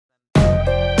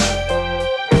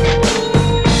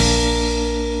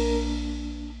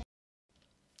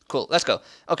Cool. Let's go.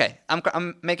 Okay,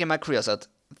 I'm making my creosote.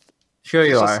 Sure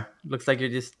you are. Looks like you're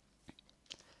just...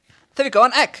 There we go,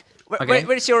 an egg. Okay.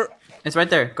 Where is your... It's right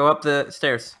there. Go up the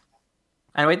stairs.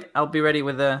 And wait, I'll be ready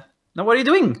with the... No, what are you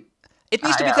doing? It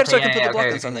needs to be there so I can put the block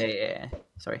okay, on something. Yeah.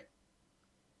 Sorry.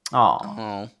 Oh.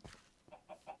 Oh.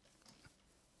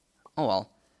 Oh well.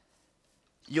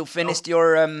 You finished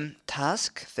your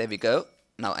task. There we go.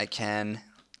 Now I can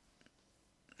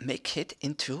make it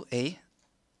into a...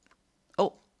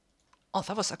 Oh. Oh,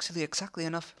 that was actually exactly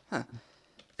enough. Huh.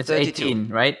 It's 32. 18,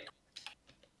 right?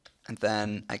 And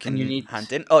then I can need...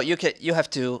 hand in. Oh, you have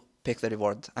to pick the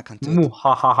reward. I can't do it.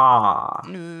 Ha.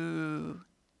 No.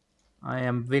 I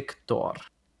am Victor.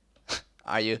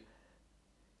 Are you?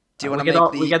 Do you want to make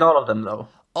the... We get all of them, though.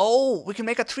 Oh, we can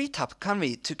make a tree top, can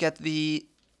we? To get the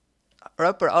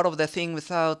rubber out of the thing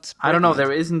without... I don't know. it.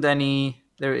 There isn't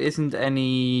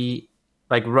any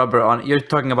like rubber on... You're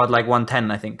talking about like 110,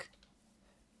 I think.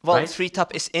 Well, right? tree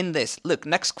top is in this. Look,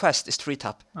 next quest is tree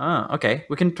top. Ah, okay.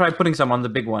 We can try putting some on the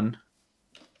big one.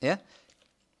 Yeah?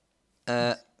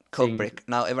 Coke brick.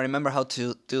 Now, if I remember how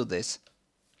to do this.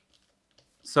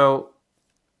 So...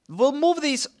 We'll move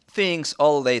these things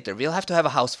all later. We'll have to have a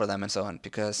house for them and so on,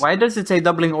 because... Why does it say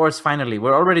doubling ores finally?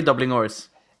 We're already doubling ores.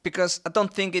 Because I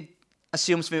don't think it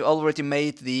assumes we already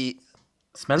made the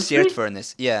Smeltery? seared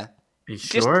furnace. Yeah. Are you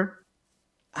sure?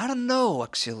 I don't know,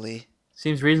 actually.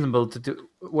 Seems reasonable to do.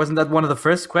 Wasn't that one of the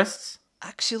first quests?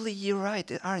 Actually, you're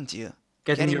right, aren't you?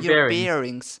 Getting your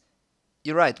bearings.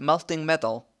 You're right, melting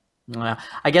metal.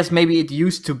 I guess maybe it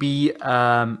used to be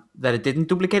that it didn't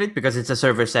duplicate it because it's a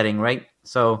server setting, right?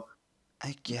 So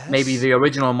I guess maybe the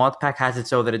original mod pack has it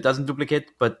so that it doesn't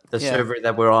duplicate, but the server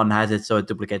that we're on has it so it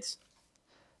duplicates.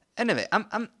 Anyway, I'm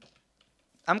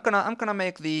gonna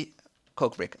make the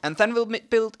coke brick, and then we'll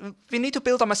build. We need to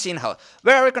build a machine house.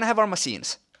 Where are we gonna have our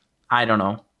machines? I don't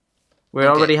know. We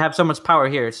already have so much power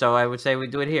here, so I would say we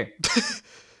do it here.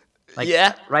 Like,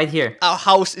 yeah, right here. Our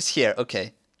house is here.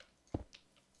 Okay.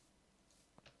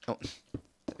 Oh,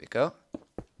 there we go.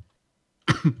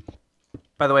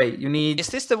 By the way, you need... Is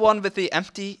this the one with the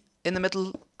empty in the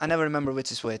middle? I never remember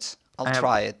which is which. I'll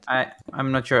try it.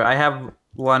 I'm not sure. I have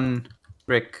one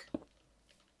brick.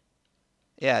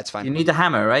 Yeah, it's fine. You need a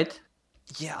hammer, right?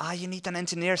 Yeah, you need an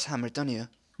engineer's hammer, don't you?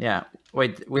 Yeah.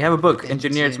 Wait, we have a book,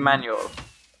 Engineer's Manual.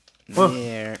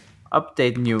 Near.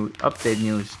 Update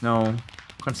news. No.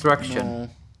 Construction. No.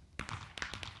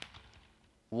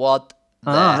 What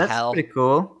the that's hell? pretty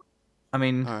cool. I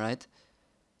mean, All right.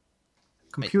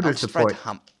 computer support.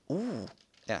 Ooh,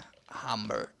 yeah,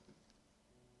 hammer.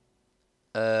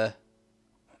 Do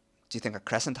you think a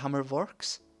crescent hammer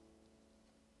works?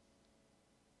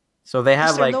 So they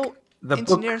have like no the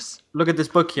engineers? book. Look at this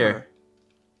book here.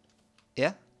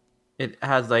 Yeah. It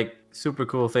has like super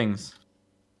cool things.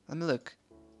 Let me look.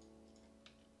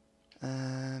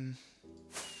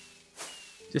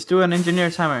 Just do an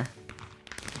engineer's hammer.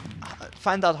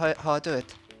 Find out how I do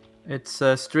it. It's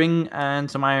a string and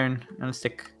some iron and a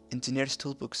stick. Engineer's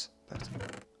toolbooks.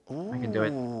 Ooh, I can do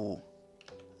it.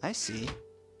 I see.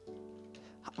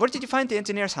 Where did you find the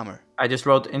engineer's hammer? I just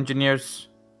wrote engineers.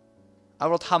 I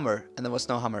wrote hammer and there was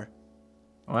no hammer.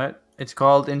 What? It's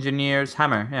called engineer's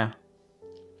hammer. Yeah.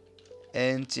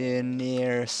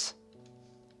 Engineers.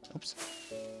 Oops.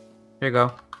 Here you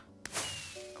go.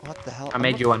 What the hell? I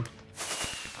made you one.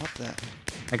 What the?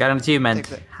 I got an achievement.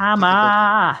 Take the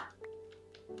Hammer.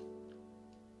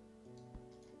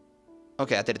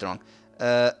 Okay, I did it wrong.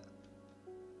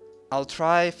 I'll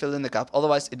try fill in the gap.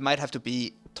 Otherwise, it might have to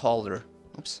be taller.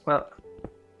 Oops. Well,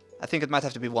 I think it might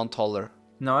have to be one taller.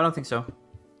 no, I don't think so.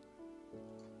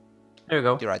 There we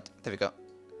go. You're right. There we go.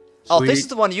 Oh, this Sweet. is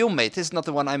the one you made. This is not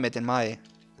the one I made in my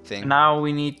thing. Now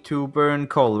we need to burn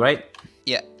coal, right?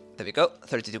 Yeah, there we go.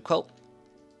 32 coal.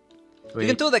 Sweet. You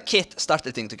can do the kit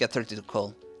starter thing to get 32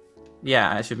 coal.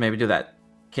 Yeah, I should maybe do that.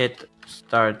 Kit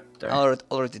starter. I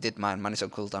already did mine. Mine is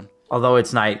on cooldown. Although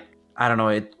it's night, I don't know.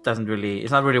 It doesn't really.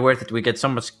 It's not really worth it. We get so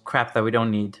much crap that we don't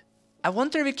need. I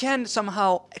wonder if we can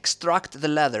somehow extract the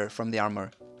leather from the armor.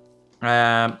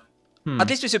 At At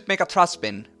least we should make a trash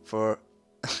bin for...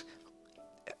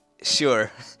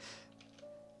 Sure.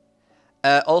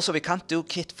 Also, we can't do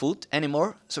kit food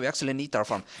anymore, so we actually need our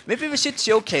farm. Maybe we should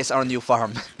showcase our new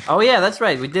farm. Oh yeah, that's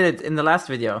right. We did it in the last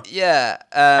video. Yeah.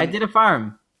 I did a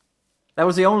farm. That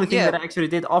was the only thing that I actually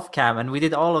did off cam, and we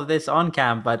did all of this on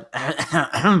cam. But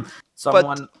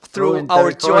someone but through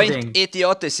our joint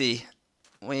idiocy,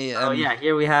 we. Oh yeah,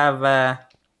 here we have.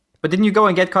 But didn't you go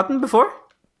and get cotton before?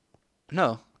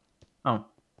 No. Oh.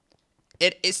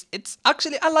 It's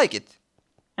actually I like it.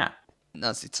 Yeah.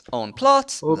 That's its own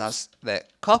plot. Oops. That's the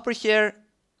copper here.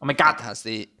 Oh my god! It has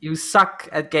the... You suck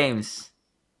at games.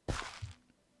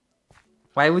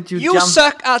 Why would you You jump?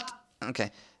 suck at...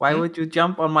 Okay. Why would you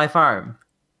jump on my farm?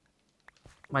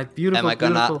 My beautiful, I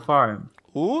gonna- beautiful farm.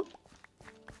 Ooh.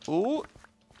 Ooh.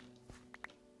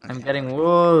 I'm getting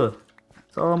wool.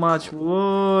 So much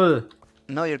wool.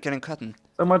 No, you're getting cotton.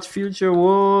 So much future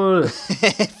wool.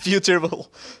 Future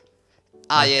wool.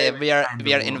 Ah, yeah, we are kind of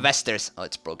wool. investors. Oh,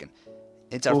 it's broken.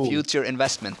 It's our Ooh. future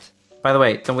investment. By the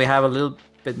way, can we have a little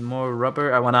bit more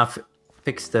rubber? I wanna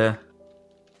fix the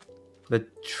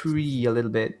tree a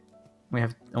little bit. We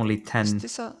have only 10. Is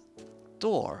this a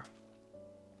door?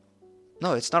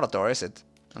 No, it's not a door, is it?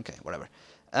 Okay, whatever.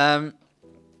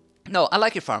 No, I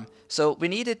like your farm. So we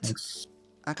needed... Thanks.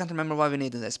 I can't remember why we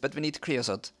needed this, but we need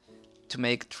creosote to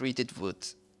make treated wood.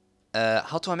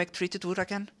 How do I make treated wood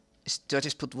again? Do I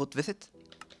just put wood with it?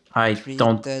 I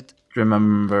don't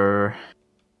remember.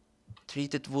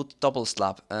 Treated wood double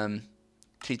slab.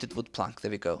 Treated wood plank.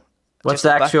 There we go. What's Just the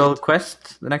back actual it.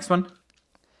 quest? The next one?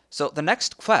 So the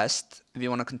next quest, if you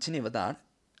want to continue with that,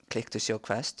 click to show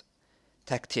quest.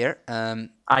 Text here.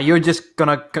 You're just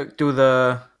gonna do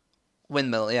the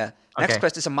Windmill, yeah. Next Okay.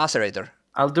 quest is a macerator.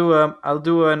 I'll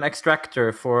do an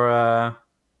extractor for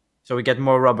so we get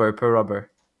more rubber per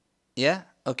rubber. Yeah?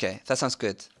 Okay, that sounds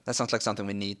good. That sounds like something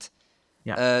we need.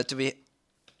 Yeah.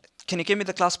 Can you give me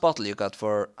the glass bottle you got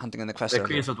for hunting in the quest The earlier?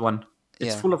 creosote one.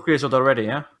 It's Yeah. full of creosote already,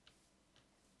 yeah?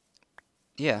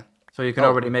 Yeah. So you can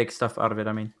already make stuff out of it,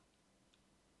 I mean.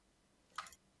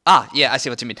 Ah, yeah, I see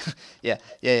what you mean. yeah.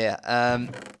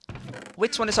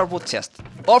 Which one is our wood chest?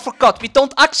 Oh, I forgot, we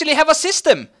don't actually have a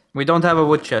system! We don't have a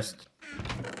wood chest.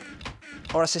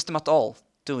 Or a system at all,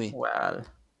 do we? Well,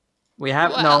 we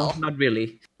have Well. no, not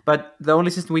really. But the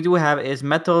only system we do have is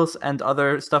metals and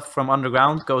other stuff from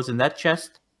underground goes in that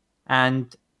chest,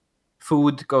 and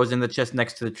food goes in the chest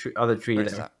next to the other tree Where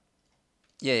is there. that?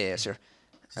 Yeah, sure.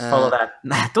 Just follow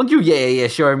that. Don't you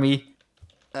sure me.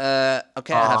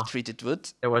 Okay, I Aw. have treated wood.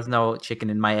 There was no chicken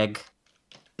in my egg.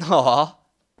 Aww.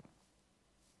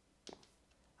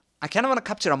 I kinda wanna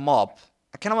capture a mob.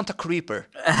 I kinda want a creeper.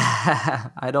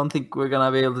 I don't think we're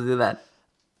gonna be able to do that.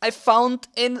 I found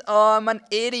I'm an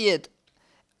idiot.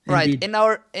 Right, Indeed.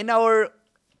 in our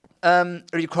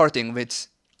recording, which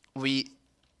we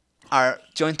are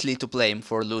jointly to blame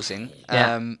for losing,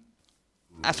 Yeah.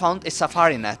 I found a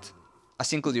safari net, a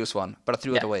single-use one, but I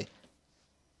threw it Yeah. away.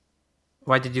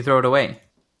 Why did you throw it away?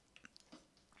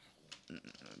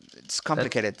 It's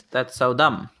complicated. That's so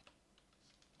dumb.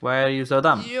 Why are you so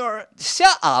dumb?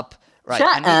 Shut up! Right,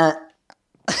 Shut up.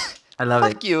 I love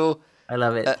Fuck it. you! I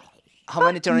love it. How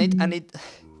many do I need? I need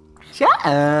Shut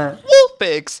up. wolf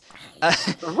pigs!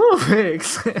 Wolfix.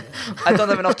 I don't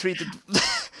have enough treated...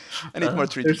 I need more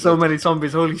treated There's so wood. many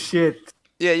zombies. Holy shit.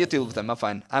 Yeah, you deal with them, I'm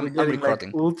fine. I'm Getting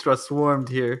recording. like ultra swarmed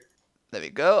here. There we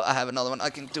go. I have another one. I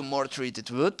can do more treated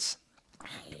wood.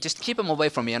 Just keep them away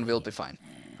from me and we'll be fine.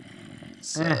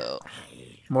 So,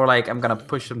 More like I'm gonna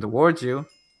push them towards you.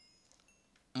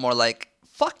 more like,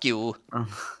 fuck you.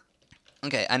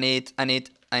 Okay, I need...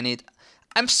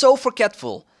 I'm so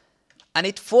forgetful. I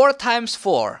need 4 times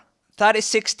 4. That is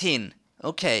 16.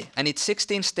 Okay, I need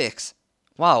 16 sticks.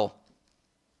 Wow.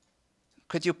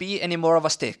 Could you be any more of a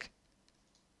stick?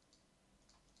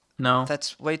 No.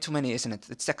 That's way too many, isn't it?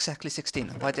 It's exactly 16.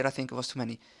 Why did I think it was too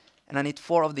many? And I need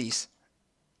 4 of these.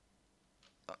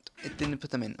 It didn't put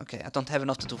them in. Okay, I don't have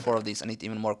enough to do 4 of these. I need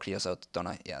even more creosote, don't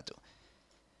I? Yeah, I do.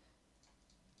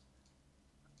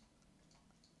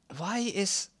 Why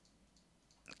is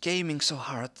gaming so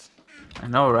hard? I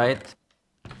know, right?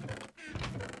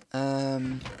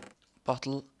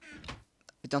 Bottle.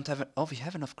 We don't have it. Oh, we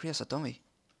have enough creosote, don't we?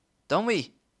 Don't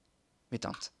we? We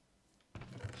don't.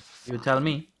 You tell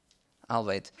me. I'll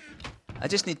wait. I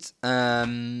just need,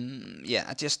 yeah,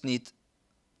 I just need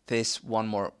this one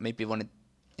more. Maybe when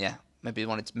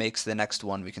it makes the next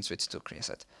one, we can switch to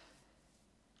creosote.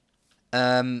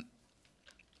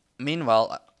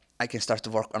 Meanwhile, I can start to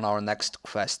work on our next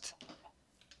quest.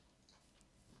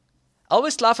 I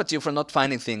always laugh at you for not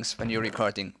finding things when you're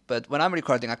recording, but when I'm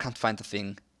recording, I can't find a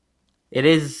thing. It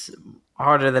is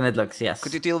harder than it looks, yes.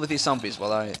 Could you deal with these zombies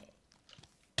while I...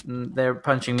 They're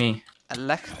punching me.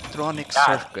 Electronic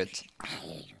God. circuit.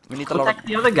 We need a lot of Protect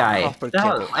the other guy. copper The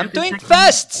hell? cable. I'm doing protecting-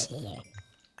 fast!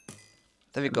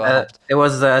 There we go, I helped. It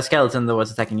was a skeleton that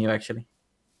was attacking you, actually.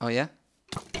 Oh yeah?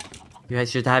 You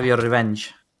guys should have your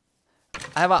revenge.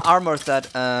 I have an armor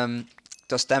that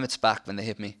does damage back when they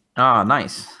hit me. Ah,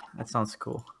 nice. That sounds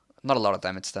cool. Not a lot of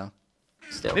damage though.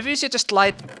 Still. Maybe we should just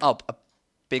light up a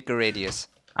bigger radius.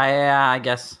 I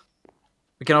guess.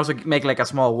 We can also make like a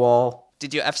small wall.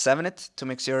 Did you F7 it to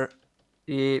make sure?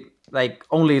 Like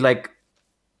only like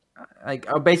like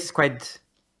our base is quite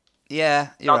Yeah,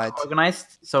 you're not right.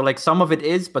 organized. So like some of it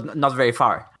is, but not very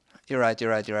far. You're right.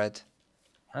 You're right. You're right.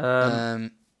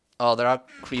 Oh, there are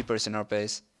creepers in our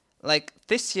base. Like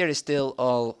this here is still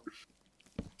all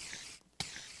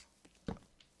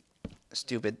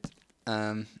stupid.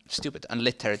 Stupid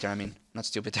unlit territory. I mean, not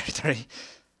stupid territory.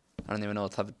 I don't even know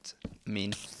what that would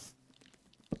mean.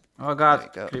 Oh god, There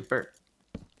we go. creeper.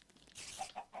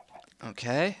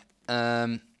 Okay.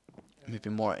 Maybe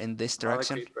more in this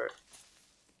direction. Creeper.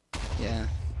 Yeah.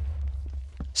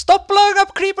 Stop blowing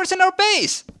up creepers in our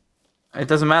base! It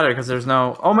doesn't matter because there's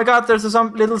no. Oh my god, there's a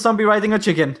little zombie riding a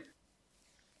chicken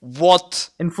What?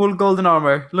 in full golden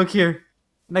armor. Look here,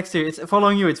 next to you. It's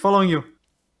following you. It's following you.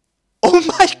 Oh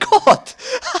my god!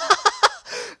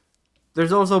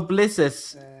 There's also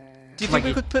blisses. Do you think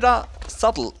we could put a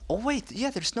saddle? Oh wait, yeah,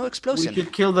 there's no We explosion.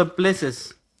 should kill the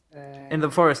blisses in the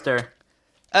forest there.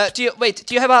 Do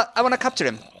you have a? I wanna capture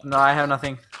him. No, I have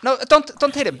nothing. No,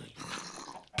 don't hit him.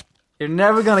 You're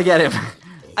never gonna get him.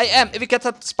 I am. If we get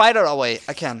that spider away,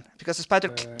 I can. Because the spider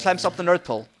climbs up the North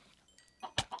Pole.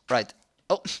 Right.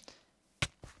 Oh.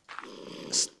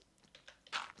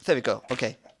 There we go.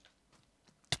 Okay.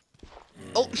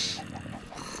 Oh.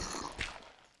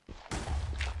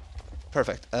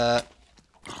 Perfect. Oh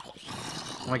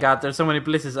my god, there's so many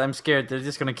blisses. I'm scared. They're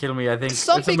just gonna kill me, I think.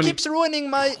 Zombie keeps ruining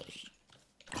my...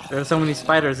 There are so many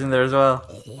spiders in there as well.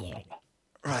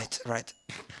 Right, right.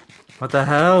 What the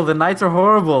hell? The nights are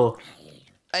horrible.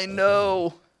 I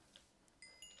know.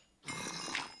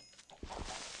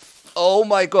 Oh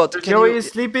my god. Can Joey you... is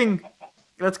sleeping.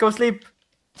 Let's go sleep.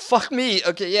 Fuck me.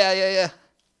 Okay, yeah.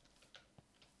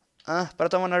 But I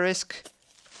don't want to risk.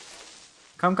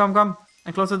 Come.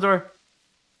 And close the door.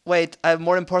 Wait, I have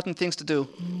more important things to do.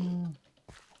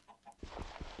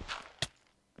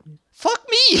 Fuck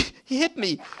me! He hit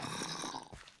me.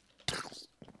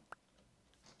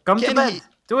 Come to Can bed. he-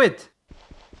 Do it.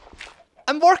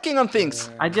 I'm working on things.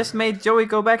 I just made Joey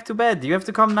go back to bed. You have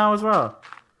to come now as well.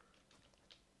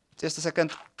 Just a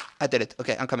second. I did it.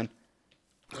 Okay, I'm coming.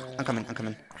 I'm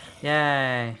coming.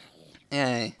 Yay.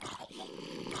 Yay.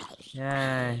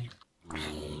 Yay.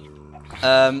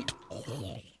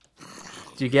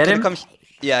 Do you get Can him? you come?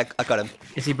 Yeah, I got him.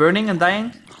 Is he burning and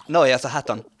dying? No, he has a hat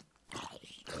on.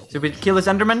 Should we kill this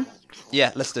Enderman?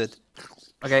 Yeah, let's do it.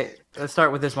 Okay, let's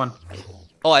start with this one.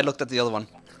 Oh, I looked at the other one.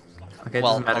 Okay, it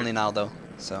Well, doesn't matter. only now though.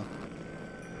 So.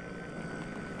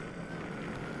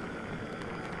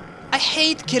 I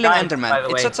hate killing died, Enderman. by the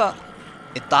It's way. such a.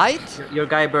 It died? Your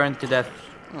guy burned to death.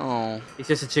 Oh. He's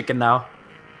just a chicken now.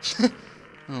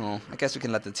 Oh. I guess we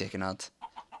can let the chicken out.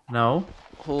 No.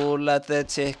 Who let the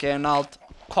chicken out?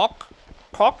 Cock.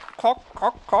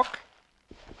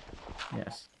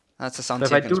 Yes. That's the sound So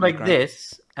if I chickens do make, like right?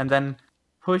 this and then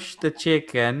push the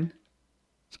chicken.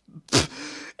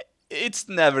 It's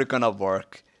never gonna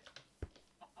work.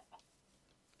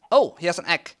 Oh, he has an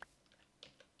egg.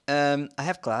 I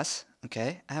have glass.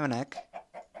 Okay, I have an egg.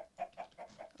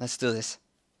 Let's do this.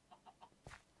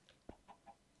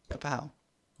 Kapow.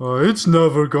 It's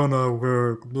never gonna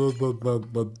work. Blah, blah, blah,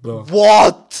 blah, blah.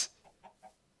 What?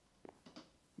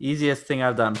 Easiest thing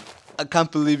I've done. I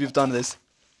can't believe you've done this.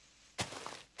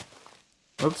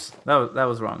 Oops, that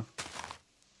was wrong.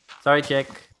 Sorry, chick.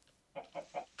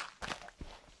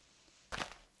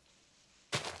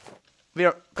 We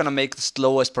are gonna make the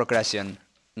slowest progression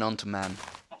known to man.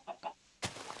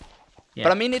 Yeah.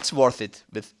 But I mean, it's worth it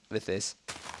with this.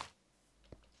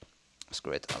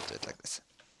 Screw it, I'll do it like this.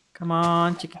 Come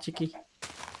on, chicky.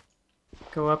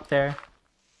 Go up there.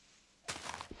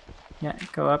 Yeah,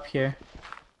 go up here.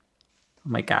 Oh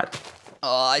my god.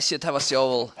 Oh, I should have a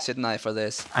shovel, shouldn't I, for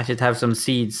this? I should have some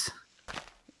seeds.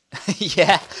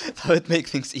 Yeah, that would make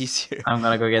things easier. I'm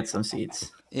gonna go get some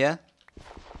seeds. Yeah?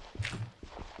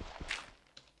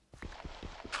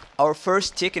 Our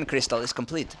first chicken crystal is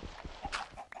complete.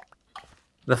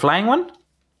 The flying one?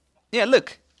 Yeah,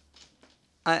 look.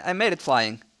 I made it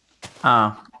flying.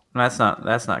 Oh, that's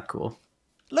not cool.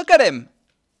 Look at him!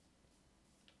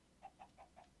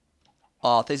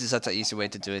 Oh, this is such an easy way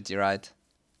to do it, you're right.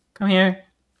 Come here.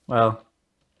 Well,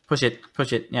 push it,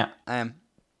 yeah. I am.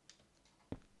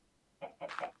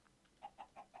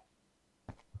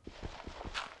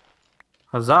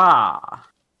 Huzzah!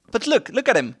 But look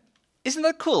at him! Isn't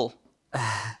that cool?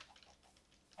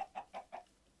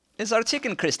 It's our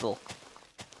chicken crystal.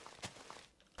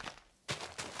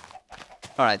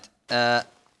 Alright,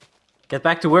 Get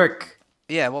back to work.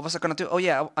 yeah, what was I gonna do? Oh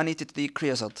yeah, I needed the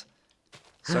creosote.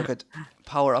 So I could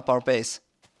power up our base.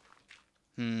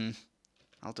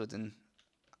 I'll do it in...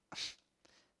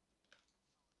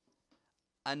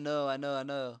 I know.